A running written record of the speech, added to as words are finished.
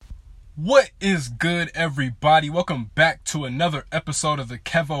What is good, everybody? Welcome back to another episode of the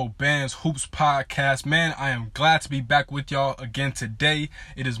Kevo Bands Hoops Podcast. Man, I am glad to be back with y'all again today.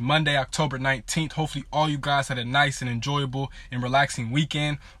 It is Monday, October 19th. Hopefully all you guys had a nice and enjoyable and relaxing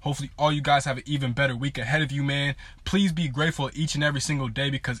weekend. Hopefully all you guys have an even better week ahead of you, man. Please be grateful each and every single day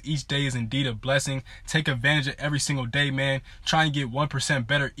because each day is indeed a blessing. Take advantage of every single day, man. Try and get 1%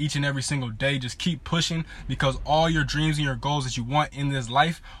 better each and every single day. Just keep pushing because all your dreams and your goals that you want in this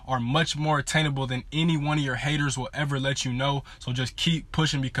life are much more attainable than any one of your haters will ever let you know. So just keep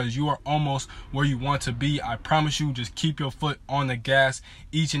pushing because you are almost where you want to be. I promise you, just keep your foot on the gas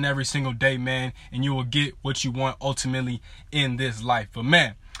each and every single day, man, and you will get what you want ultimately in this life. But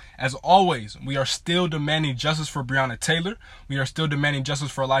man, as always, we are still demanding justice for Breonna Taylor. We are still demanding justice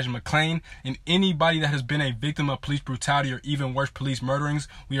for Elijah McClain and anybody that has been a victim of police brutality or even worse, police murderings.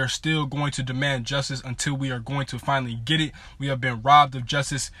 We are still going to demand justice until we are going to finally get it. We have been robbed of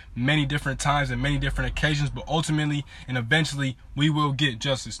justice many different times and many different occasions, but ultimately and eventually we will get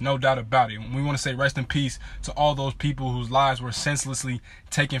justice, no doubt about it. And we want to say rest in peace to all those people whose lives were senselessly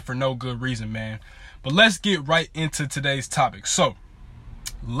taken for no good reason, man. But let's get right into today's topic. So,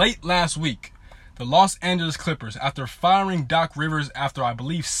 late last week, the Los Angeles Clippers, after firing Doc Rivers after I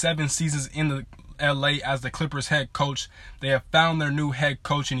believe 7 seasons in the LA as the Clippers head coach, they have found their new head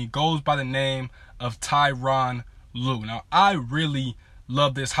coach and he goes by the name of Tyronn Lue. Now, I really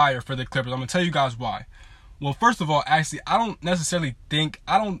love this hire for the Clippers. I'm going to tell you guys why. Well, first of all, actually, I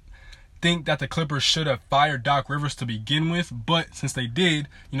don't think that the Clippers should have fired Doc Rivers to begin with, but since they did,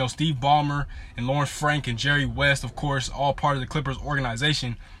 Steve Ballmer and Lawrence Frank and Jerry West, of course, all part of the Clippers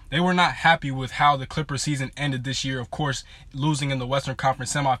organization, they were not happy with how the Clippers season ended this year, of course, losing in the Western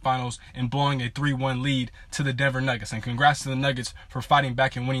Conference semifinals and blowing a 3-1 lead to the Denver Nuggets. And congrats to the Nuggets for fighting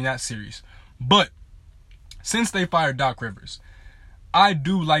back and winning that series. But since they fired Doc Rivers, I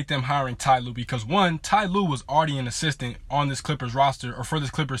do like them hiring Ty Lue because, one, Ty Lue was already an assistant on this Clippers roster or for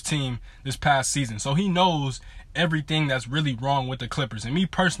this Clippers team this past season. So he knows everything that's really wrong with the Clippers. And me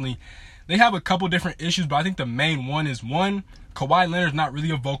personally, they have a couple different issues, but I think the main one is, one, Kawhi Leonard's not really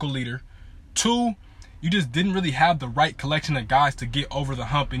a vocal leader. Two, you just didn't really have the right collection of guys to get over the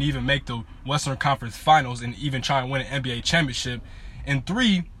hump and even make the Western Conference Finals and even try and win an NBA championship. And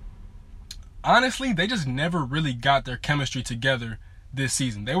three, honestly, they just never really got their chemistry together this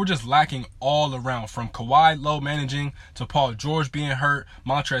season. They were just lacking all around, from Kawhi low managing to Paul George being hurt.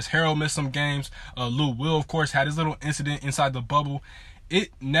 Montrezl Harrell missed some games. Lou Will, of course, had his little incident inside the bubble. It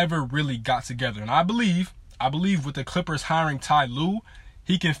never really got together. And I believe with the Clippers hiring Ty Lue,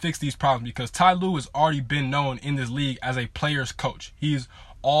 he can fix these problems because Ty Lue has already been known in this league as a player's coach. He's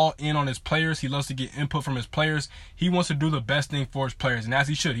all in on his players. He loves to get input from his players. He wants to do the best thing for his players, and as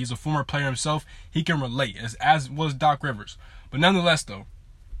he should. He's a former player himself. He can relate, as was Doc Rivers. But nonetheless, though,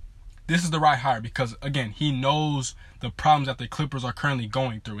 this is the right hire because, again, he knows the problems that the Clippers are currently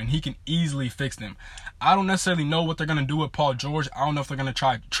going through, and he can easily fix them. I don't necessarily know what they're going to do with Paul George. I don't know if they're going to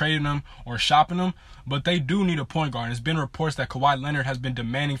try trading him or shopping him, but they do need a point guard. And it's been reports that Kawhi Leonard has been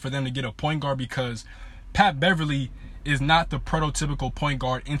demanding for them to get a point guard because Pat Beverly is not the prototypical point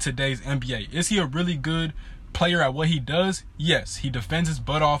guard in today's NBA. Is he a really good player at what he does? Yes. He defends his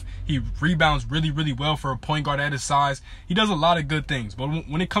butt off. He rebounds really, really well for a point guard at his size. He does a lot of good things. But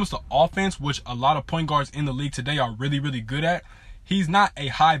when it comes to offense, which a lot of point guards in the league today are really, really good at, he's not a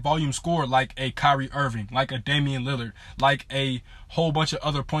high volume scorer like a Kyrie Irving, like a Damian Lillard, like a whole bunch of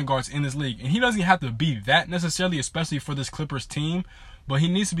other point guards in this league. And he doesn't have to be that necessarily, especially for this Clippers team, but he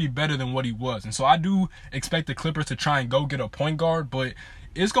needs to be better than what he was. And so I do expect the Clippers to try and go get a point guard, but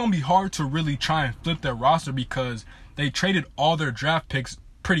it's going to be hard to really try and flip their roster because they traded all their draft picks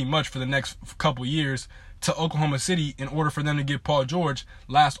pretty much for the next couple years to Oklahoma City in order for them to get Paul George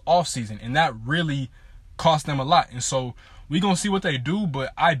last offseason. And that really cost them a lot. And so we're going to see what they do.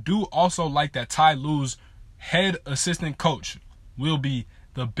 But I do also like that Ty Lue's head assistant coach will be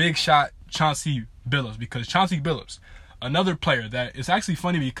the big shot Chauncey Billups. Because Chauncey Billups, another player that is actually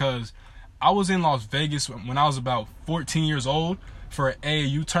funny because I was in Las Vegas when I was about 14 years old for an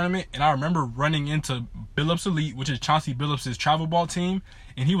AAU tournament, and I remember running into Billups Elite, which is Chauncey Billups' travel ball team,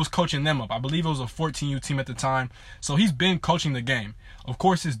 and he was coaching them up. I believe it was a 14U team at the time, so he's been coaching the game. Of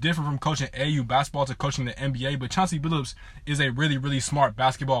course, it's different from coaching AAU basketball to coaching the NBA, but Chauncey Billups is a really, really smart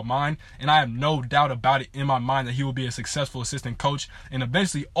basketball mind, and I have no doubt about it in my mind that he will be a successful assistant coach, and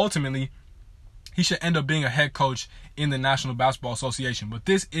eventually, ultimately, he should end up being a head coach in the National Basketball Association. But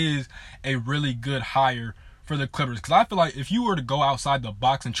this is a really good hire for the Clippers because I feel like if you were to go outside the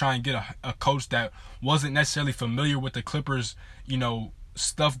box and try and get a coach that wasn't necessarily familiar with the Clippers,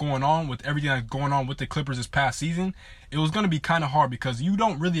 stuff going on, with everything that's going on with the Clippers this past season, it was going to be kind of hard because you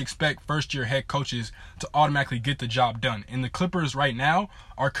don't really expect first-year head coaches to automatically get the job done. And the Clippers right now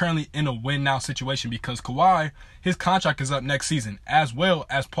are currently in a win-now situation because Kawhi, his contract is up next season, as well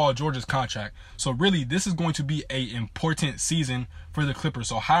as Paul George's contract. So really, this is going to be an important season for the Clippers.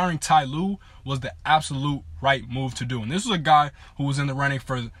 So hiring Ty Lue was the absolute right move to do. And this was a guy who was in the running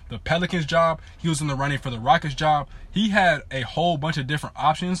for the Pelicans job. He was in the running for the Rockets job. He had a whole bunch of different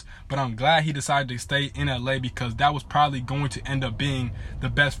options, but I'm glad he decided to stay in LA because that was probably going to end up being the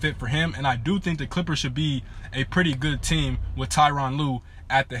best fit for him. And I do think the Clippers should be a pretty good team with Tyronn Lue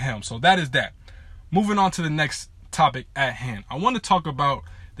at the helm. So that is that. Moving on to the next topic at hand. I want to talk about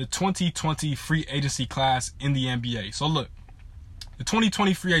the 2020 free agency class in the NBA. So look, the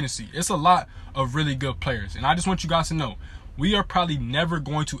 2020 free agency, it's a lot of really good players. And I just want you guys to know, we are probably never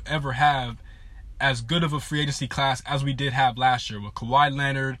going to ever have as good of a free agency class as we did have last year with Kawhi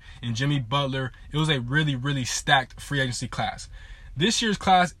Leonard and Jimmy Butler. It was a really, really stacked free agency class. This year's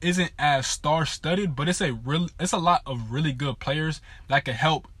class isn't as star-studded, but it's a lot of really good players that can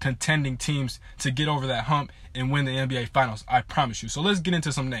help contending teams to get over that hump and win the NBA Finals, I promise you. So let's get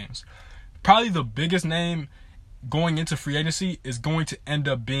into some names. Probably the biggest name going into free agency is going to end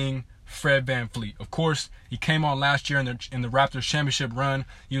up being Fred VanVleet. Of course, he came on last year in the Raptors championship run.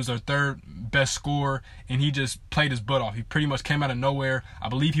 He was their third best scorer, and he just played his butt off. He pretty much came out of nowhere. I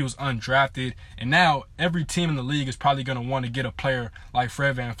believe he was undrafted, and now every team in the league is probably going to want to get a player like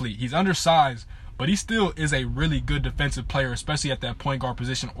Fred VanVleet. He's undersized, but he still is a really good defensive player, especially at that point guard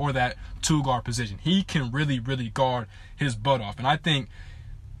position or that two guard position. He can really, really guard his butt off, and I think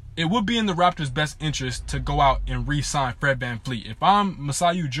it would be in the Raptors' best interest to go out and re-sign Fred VanVleet. If I'm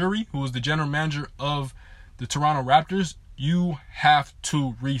Masai Ujiri, who is the general manager of the Toronto Raptors, you have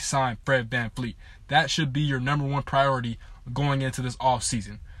to re-sign Fred VanVleet. That should be your number one priority going into this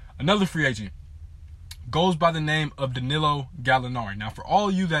offseason. Another free agent goes by the name of Danilo Gallinari. Now, for all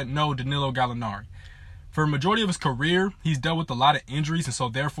of you that know Danilo Gallinari, for a majority of his career, he's dealt with a lot of injuries, and so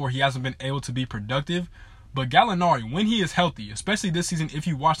therefore he hasn't been able to be productive. But Gallinari, when he is healthy, especially this season if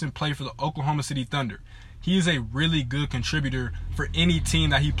you watched him play for the Oklahoma City Thunder, he is a really good contributor for any team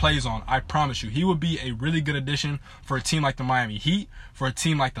that he plays on. I promise you, he would be a really good addition for a team like the Miami Heat, for a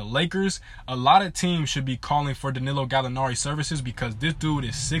team like the Lakers. A lot of teams should be calling for Danilo Gallinari services because this dude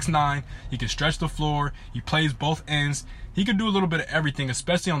is 6'9". He can stretch the floor. He plays both ends. He can do a little bit of everything,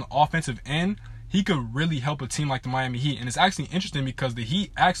 especially on the offensive end. He could really help a team like the Miami Heat. And it's actually interesting because the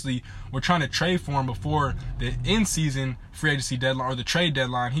Heat actually were trying to trade for him before the in-season free agency deadline or the trade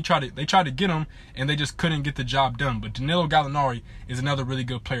deadline. They tried to get him, and they just couldn't get the job done. But Danilo Gallinari is another really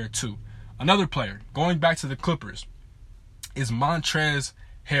good player too. Another player, going back to the Clippers, is Montrezl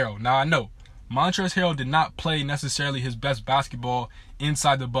Harrell. Now, I know Montrezl Harrell did not play necessarily his best basketball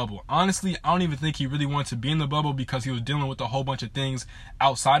inside the bubble. Honestly, I don't even think he really wanted to be in the bubble because he was dealing with a whole bunch of things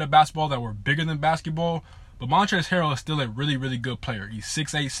outside of basketball that were bigger than basketball. But Montrezl Harrell is still a really, really good player. He's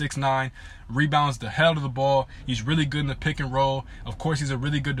 6'8", 6'9", rebounds the hell out of the ball. He's really good in the pick and roll. Of course, he's a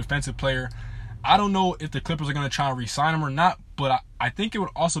really good defensive player. I don't know if the Clippers are going to try and re-sign him or not, but I think it would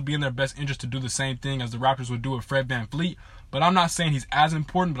also be in their best interest to do the same thing as the Raptors would do with Fred VanVleet. But I'm not saying he's as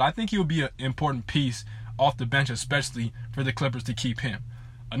important, but I think he would be an important piece off the bench, especially for the Clippers to keep him.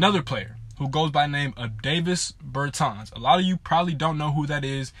 Another player who goes by the name of Davis Bertans. A lot of you probably don't know who that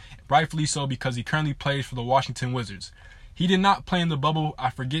is, rightfully so, because he currently plays for the Washington Wizards. He did not play in the bubble.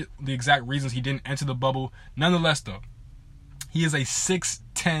 I forget the exact reasons he didn't enter the bubble. Nonetheless, though, he is a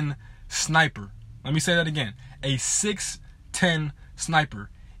 6'10" sniper. Let me say that again. A 6'10" sniper.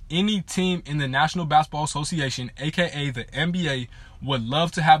 Any team in the National Basketball Association, aka the NBA, would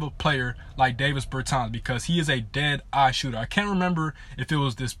love to have a player like Davis Bertans because he is a dead-eye shooter. I can't remember if it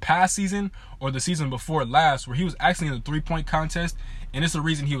was this past season or the season before last where he was actually in the three-point contest, and it's the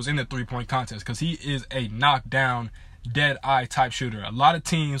reason he was in the three-point contest because he is a knockdown, dead-eye type shooter. A lot of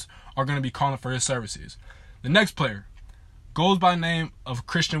teams are going to be calling for his services. The next player goes by the name of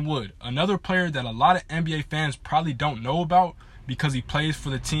Christian Wood, another player that a lot of NBA fans probably don't know about because he plays for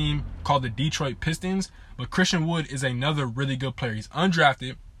the team called the Detroit Pistons. But Christian Wood is another really good player. He's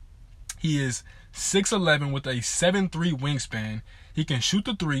undrafted. He is 6'11" with a 7'3" wingspan. He can shoot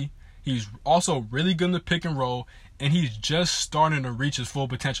the three. He's also really good in the pick and roll, and he's just starting to reach his full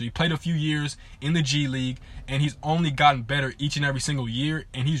potential. He played a few years in the G League, and he's only gotten better each and every single year,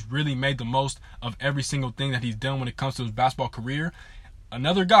 and he's really made the most of every single thing that he's done when it comes to his basketball career.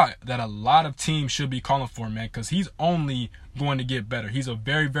 Another guy that a lot of teams should be calling for, man, because he's only going to get better. He's a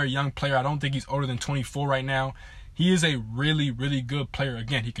very, very young player. I don't think he's older than 24 right now. He is a really, really good player.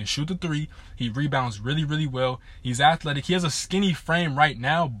 Again, he can shoot the three. He rebounds really, really well. He's athletic. He has a skinny frame right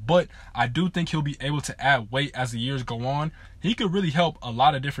now, but I do think he'll be able to add weight as the years go on. He could really help a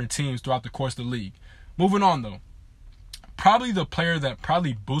lot of different teams throughout the course of the league. Moving on, though. Probably the player that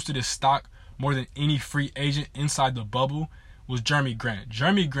probably boosted his stock more than any free agent inside the bubble was Jerami Grant.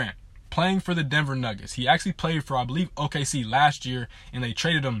 Jerami Grant, playing for the Denver Nuggets. He actually played for, I believe, OKC last year, and they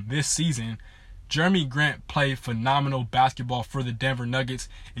traded him this season. Jerami Grant played phenomenal basketball for the Denver Nuggets,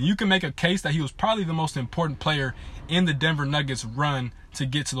 and you can make a case that he was probably the most important player in the Denver Nuggets run to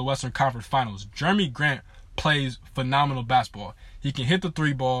get to the Western Conference Finals. Jerami Grant plays phenomenal basketball. He can hit the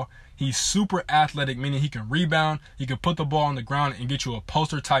three ball. He's super athletic, meaning he can rebound. He can put the ball on the ground and get you a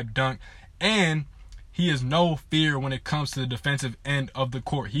poster-type dunk, and he is no fear when it comes to the defensive end of the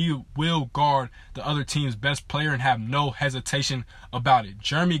court. He will guard the other team's best player and have no hesitation about it.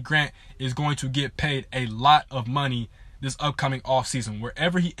 Jerami Grant is going to get paid a lot of money this upcoming offseason.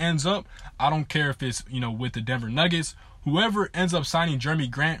 Wherever he ends up, I don't care if it's, with the Denver Nuggets. Whoever ends up signing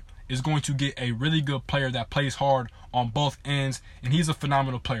Jerami Grant is going to get a really good player that plays hard on both ends, and he's a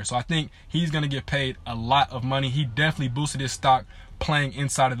phenomenal player. So I think he's going to get paid a lot of money. He definitely boosted his stock playing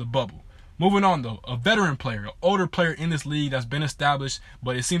inside of the bubble. Moving on, though, a veteran player, an older player in this league that's been established,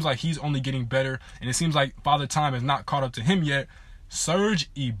 but it seems like he's only getting better, and it seems like Father Time has not caught up to him yet,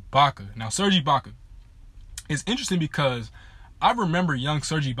 Serge Ibaka. Now, Serge Ibaka is interesting because I remember young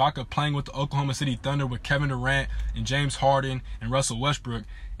Serge Ibaka playing with the Oklahoma City Thunder with Kevin Durant and James Harden and Russell Westbrook,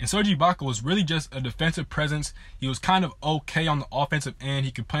 and Serge Ibaka was really just a defensive presence. He was kind of okay on the offensive end.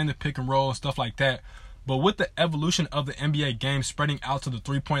 He could play in the pick and roll and stuff like that. But with the evolution of the NBA game spreading out to the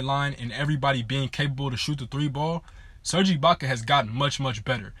three-point line and everybody being capable to shoot the three ball, Serge Ibaka has gotten much, much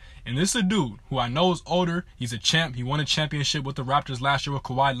better. And this is a dude who I know is older. He's a champ. He won a championship with the Raptors last year with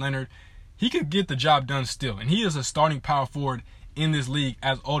Kawhi Leonard. He could get the job done still. And he is a starting power forward in this league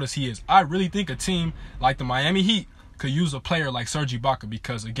as old as he is. I really think a team like the Miami Heat could use a player like Serge Ibaka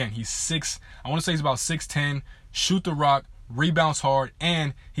because, again, he's about 6'10", shoot the rock, rebounds hard,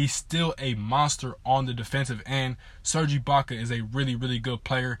 and he's still a monster on the defensive end. Serge Ibaka is a really, really good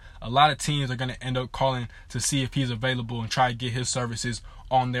player. A lot of teams are going to end up calling to see if he's available and try to get his services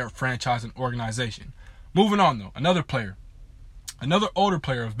on their franchise and organization. Moving on, though, another older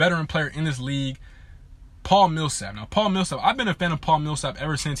player, a veteran player in this league, Paul Millsap. Now, Paul Millsap, I've been a fan of Paul Millsap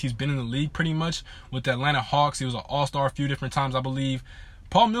ever since he's been in the league pretty much with the Atlanta Hawks. He was an all-star a few different times, I believe.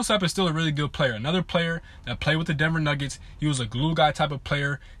 Paul Millsap is still a really good player. Another player that played with the Denver Nuggets. He was a glue guy type of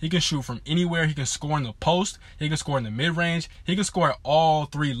player. He can shoot from anywhere. He can score in the post. He can score in the mid-range. He can score at all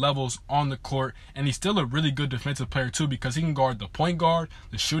three levels on the court. And he's still a really good defensive player too because he can guard the point guard,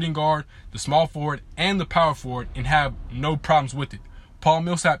 the shooting guard, the small forward, and the power forward and have no problems with it. Paul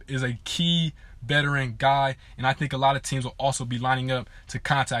Millsap is a key veteran guy, and I think a lot of teams will also be lining up to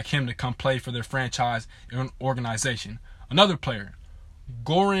contact him to come play for their franchise and organization. Another player,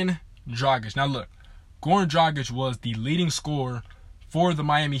 Goran Dragic. Now look, Goran Dragic was the leading scorer for the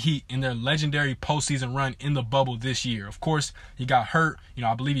Miami Heat in their legendary postseason run in the bubble this year. Of course, he got hurt.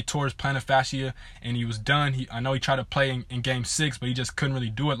 I believe he tore his plantar fascia and he was done. I know he tried to play in Game 6, but he just couldn't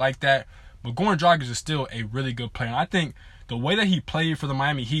really do it like that. But Goran Dragic is still a really good player. And I think the way that he played for the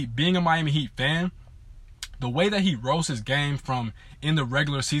Miami Heat, being a Miami Heat fan, the way that he rose his game from in the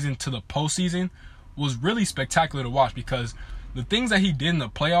regular season to the postseason was really spectacular to watch because the things that he did in the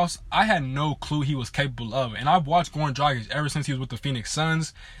playoffs, I had no clue he was capable of. And I've watched Goran Dragic ever since he was with the Phoenix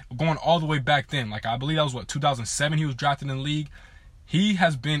Suns, going all the way back then. Like, I believe that was, 2007 he was drafted in the league. He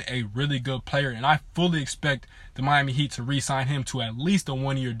has been a really good player, and I fully expect the Miami Heat to re-sign him to at least a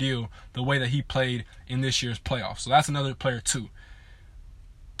one-year deal the way that he played in this year's playoffs. So that's another player too.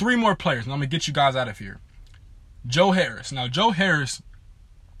 3 more players, and I'm going to get you guys out of here. Joe Harris. Now, Joe Harris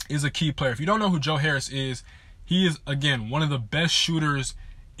is a key player. If you don't know who Joe Harris is, he is, again, one of the best shooters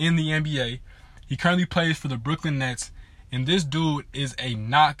in the NBA. He currently plays for the Brooklyn Nets, and this dude is a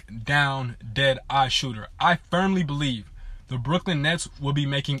knockdown, dead-eye shooter. I firmly believe the Brooklyn Nets will be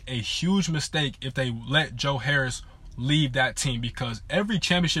making a huge mistake if they let Joe Harris leave that team because every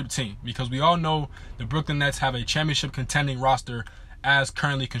championship team, because we all know the Brooklyn Nets have a championship contending roster as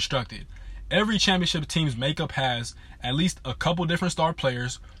currently constructed. Every championship team's makeup has at least a couple different star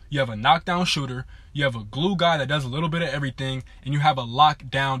players. You have a knockdown shooter, you have a glue guy that does a little bit of everything, and you have a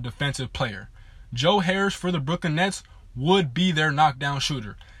lockdown defensive player. Joe Harris for the Brooklyn Nets would be their knockdown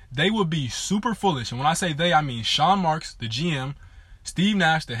shooter. They would be super foolish, and when I say they, I mean Sean Marks, the GM, Steve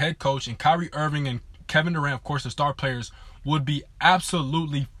Nash, the head coach, and Kyrie Irving and Kevin Durant, of course, the star players, would be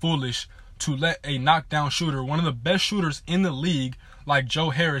absolutely foolish to let a knockdown shooter, one of the best shooters in the league, like Joe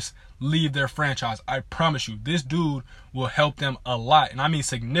Harris, leave their franchise. I promise you, this dude will help them a lot, and I mean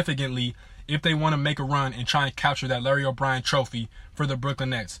significantly, if they want to make a run and try and capture that Larry O'Brien trophy for the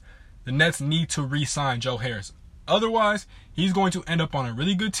Brooklyn Nets. The Nets need to re-sign Joe Harris. Otherwise, he's going to end up on a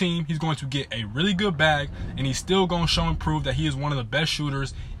really good team. He's going to get a really good bag, and he's still going to show and prove that he is one of the best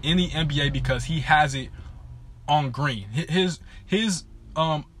shooters in the NBA because he has it on green. His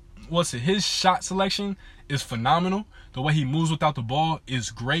shot selection is phenomenal. The way he moves without the ball is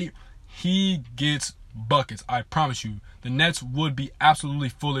great. He gets buckets. I promise you, the Nets would be absolutely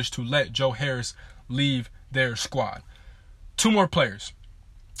foolish to let Joe Harris leave their squad. Two more players.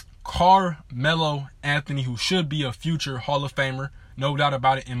 Carmelo Anthony, who should be a future Hall of Famer, no doubt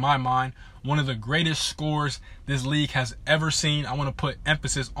about it in my mind. One of the greatest scorers this league has ever seen. I want to put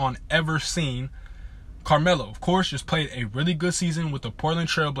emphasis on ever seen. Carmelo, of course, just played a really good season with the Portland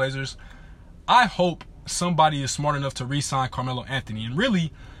Trail Blazers. I hope somebody is smart enough to re-sign Carmelo Anthony. And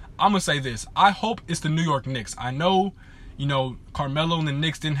really, I'm going to say this. I hope it's the New York Knicks. I know, Carmelo and the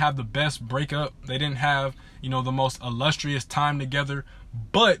Knicks didn't have the best breakup. They didn't have, the most illustrious time together.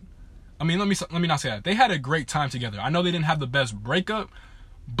 But, let me not say that. They had a great time together. I know they didn't have the best breakup,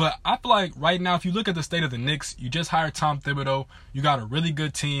 but I feel like right now, if you look at the state of the Knicks, you just hired Tom Thibodeau. You got a really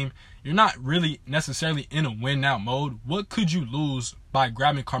good team. You're not really necessarily in a win-now mode. What could you lose by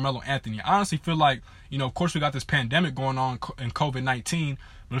grabbing Carmelo Anthony? I honestly feel like, of course we got this pandemic going on in COVID-19,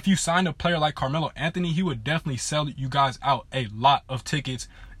 but if you signed a player like Carmelo Anthony, he would definitely sell you guys out a lot of tickets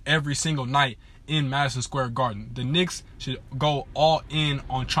every single night in Madison Square Garden. The Knicks should go all in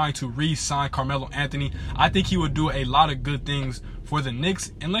on trying to re-sign Carmelo Anthony. I think he would do a lot of good things for the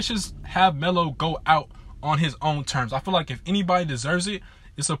Knicks, and let's just have Melo go out on his own terms. I feel like if anybody deserves it,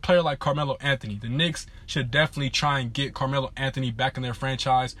 it's a player like Carmelo Anthony. The Knicks should definitely try and get Carmelo Anthony back in their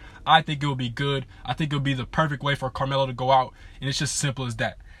franchise. I think it will be good. I think it will be the perfect way for Carmelo to go out, and it's just as simple as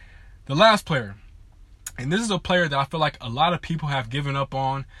that. The last player, and this is a player that I feel like a lot of people have given up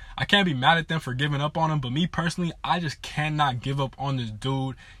on. I can't be mad at them for giving up on him, but me personally, I just cannot give up on this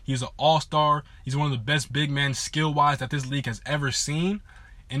dude. He's an all-star. He's one of the best big men skill-wise that this league has ever seen,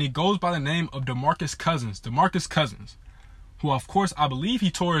 and he goes by the name of DeMarcus Cousins. DeMarcus Cousins, who, of course, I believe he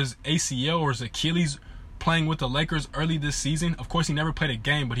tore his ACL or his Achilles playing with the Lakers early this season. Of course, he never played a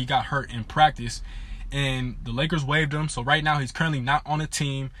game, but he got hurt in practice, and the Lakers waived him. So right now, he's currently not on a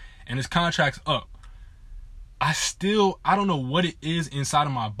team, and his contract's up. I don't know what it is inside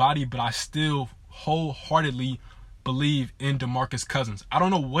of my body, but I still wholeheartedly believe in DeMarcus Cousins. I don't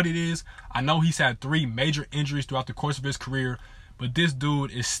know what it is. I know he's had 3 major injuries throughout the course of his career, but this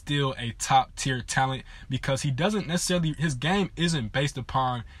dude is still a top-tier talent because he doesn't necessarily, his game isn't based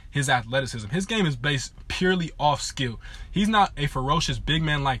upon his athleticism. His game is based purely off skill. He's not a ferocious big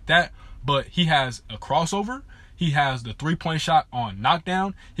man like that, but he has a crossover. He has the three-point shot on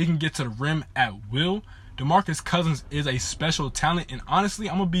knockdown. He can get to the rim at will. DeMarcus Cousins is a special talent, and honestly,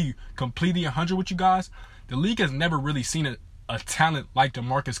 I'm going to be completely 100 with you guys. The league has never really seen a talent like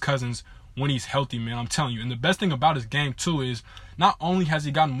DeMarcus Cousins when he's healthy, man. I'm telling you. And the best thing about his game, too, is not only has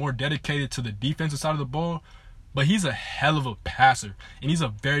he gotten more dedicated to the defensive side of the ball, but he's a hell of a passer, and he's a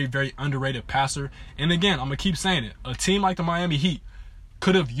very, very underrated passer. And again, I'm going to keep saying it. A team like the Miami Heat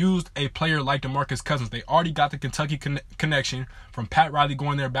could have used a player like DeMarcus Cousins. They already got the Kentucky connection from Pat Riley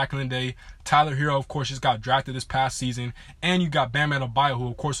going there back in the day. Tyler Hero, of course, just got drafted this past season. And you got Bam Adebayo, who,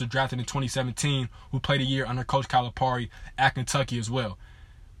 of course, was drafted in 2017, who played a year under Coach Calipari at Kentucky as well.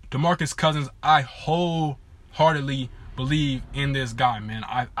 DeMarcus Cousins, I wholeheartedly believe in this guy, man.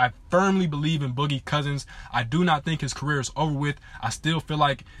 I firmly believe in Boogie Cousins. I do not think his career is over with. I still feel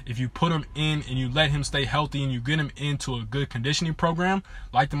like if you put him in and you let him stay healthy and you get him into a good conditioning program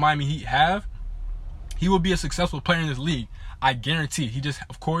like the Miami Heat have, he will be a successful player in this league. I guarantee it. He just,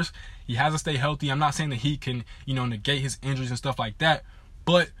 of course, he has to stay healthy. I'm not saying that he can, negate his injuries and stuff like that,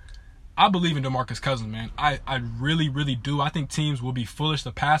 but I believe in DeMarcus Cousins, man. I really, really do. I think teams will be foolish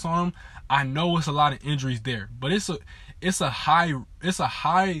to pass on him. I know it's a lot of injuries there, but it's a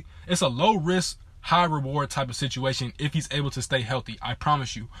low risk, high reward type of situation if he's able to stay healthy. I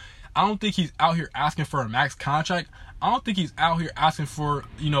promise you. I don't think he's out here asking for a max contract. I don't think he's out here asking for,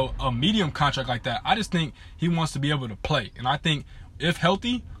 a medium contract like that. I just think he wants to be able to play. And I think if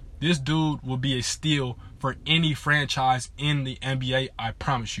healthy, this dude will be a steal for any franchise in the NBA, I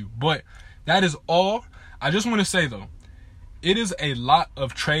promise you. But that is all. I just want to say, though, it is a lot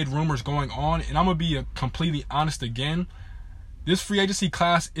of trade rumors going on, and I'm going to be completely honest again. This free agency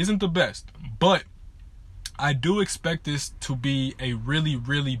class isn't the best, but I do expect this to be a really,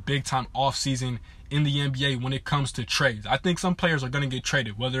 really big time offseason in the NBA when it comes to trades. I think some players are going to get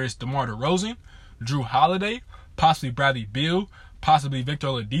traded, whether it's DeMar DeRozan, Drew Holiday, possibly Bradley Beal, possibly Victor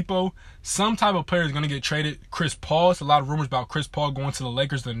Oladipo. Some type of player is going to get traded. Chris Paul. It's a lot of rumors about Chris Paul going to the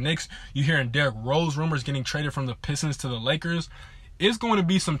Lakers, the Knicks. You're hearing Derrick Rose rumors getting traded from the Pistons to the Lakers. It's going to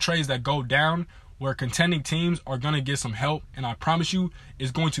be some trades that go down where contending teams are going to get some help. And I promise you,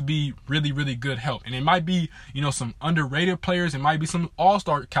 it's going to be really, really good help. And it might be, some underrated players. It might be some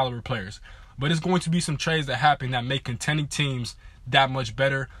all-star caliber players. But it's going to be some trades that happen that make contending teams that much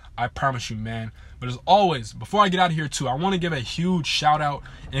better. I promise you, man. But as always, before I get out of here too, I want to give a huge shout out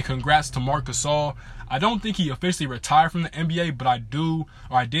and congrats to Marc Gasol. I don't think he officially retired from the NBA, but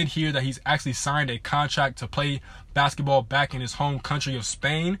I did hear that he's actually signed a contract to play basketball back in his home country of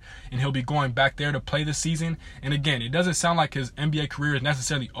Spain, and he'll be going back there to play this season. And again, it doesn't sound like his NBA career is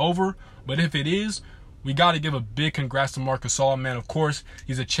necessarily over, but if it is, we got to give a big congrats to Marc Gasol, man. Of course,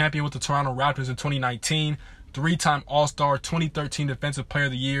 he's a champion with the Toronto Raptors in 2019. 3-time All-Star, 2013 Defensive Player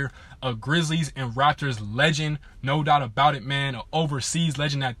of the Year, a Grizzlies and Raptors legend, no doubt about it, man. An overseas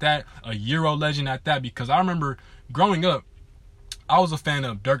legend at that, a Euro legend at that, because I remember growing up, I was a fan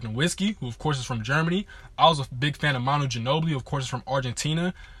of Dirk Nowitzki, who of course is from Germany. I was a big fan of Manu Ginobili, who of course is from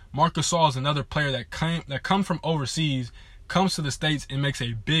Argentina. Marc Gasol is another player that comes from overseas, comes to the States and makes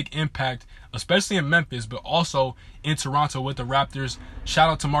a big impact, especially in Memphis, but also in Toronto with the Raptors. Shout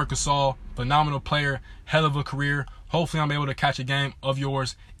out to Marc Gasol, phenomenal player, hell of a career. Hopefully I'm able to catch a game of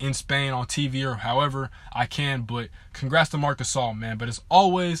yours in Spain on TV or however I can. But congrats to Marc Gasol, man. But as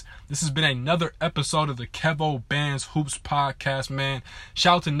always, this has been another episode of the Kevo Bands Hoops podcast, man.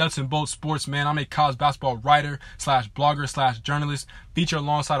 Shout out to Nuts and Bolts Sports, man. I'm a college basketball writer /blogger /journalist. Feature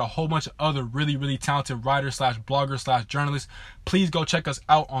alongside a whole bunch of other really, really talented writers /bloggers /journalists. Please go check us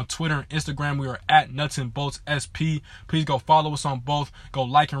out on Twitter and Instagram. We are at Nuts and Bolts SP. Please go follow us on both. Go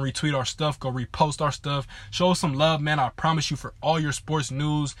like and retweet our stuff. Go repost our stuff. Show us some love, man. I promise you, for all your sports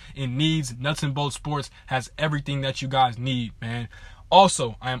news and needs, Nuts and Bolts Sports has everything that you guys need, man.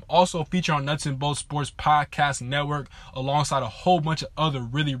 Also, I am also featured on Nuts and Bolts Sports Podcast Network alongside a whole bunch of other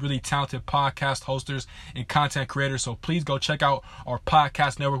really, really talented podcast hosters and content creators. So please go check out our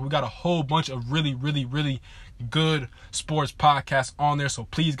podcast network. We got a whole bunch of really, really, really good sports podcasts on there. So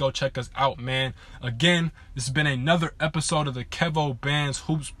please go check us out, man. Again, this has been another episode of the Kevo Bands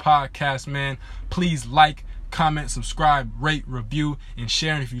Hoops podcast, man. Please like, comment, subscribe, rate, review, and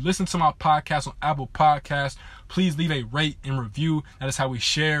share. And if you listen to my podcast on Apple Podcasts, please leave a rate and review. That is how we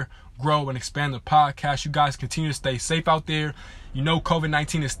share, grow, and expand the podcast. You guys continue to stay safe out there.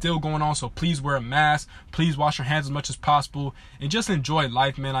 COVID-19 is still going on, so please wear a mask. Please wash your hands as much as possible. And just enjoy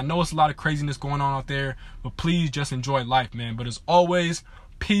life, man. I know it's a lot of craziness going on out there, but please just enjoy life, man. But as always,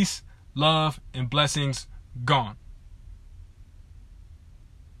 peace, love, and blessings. Gone.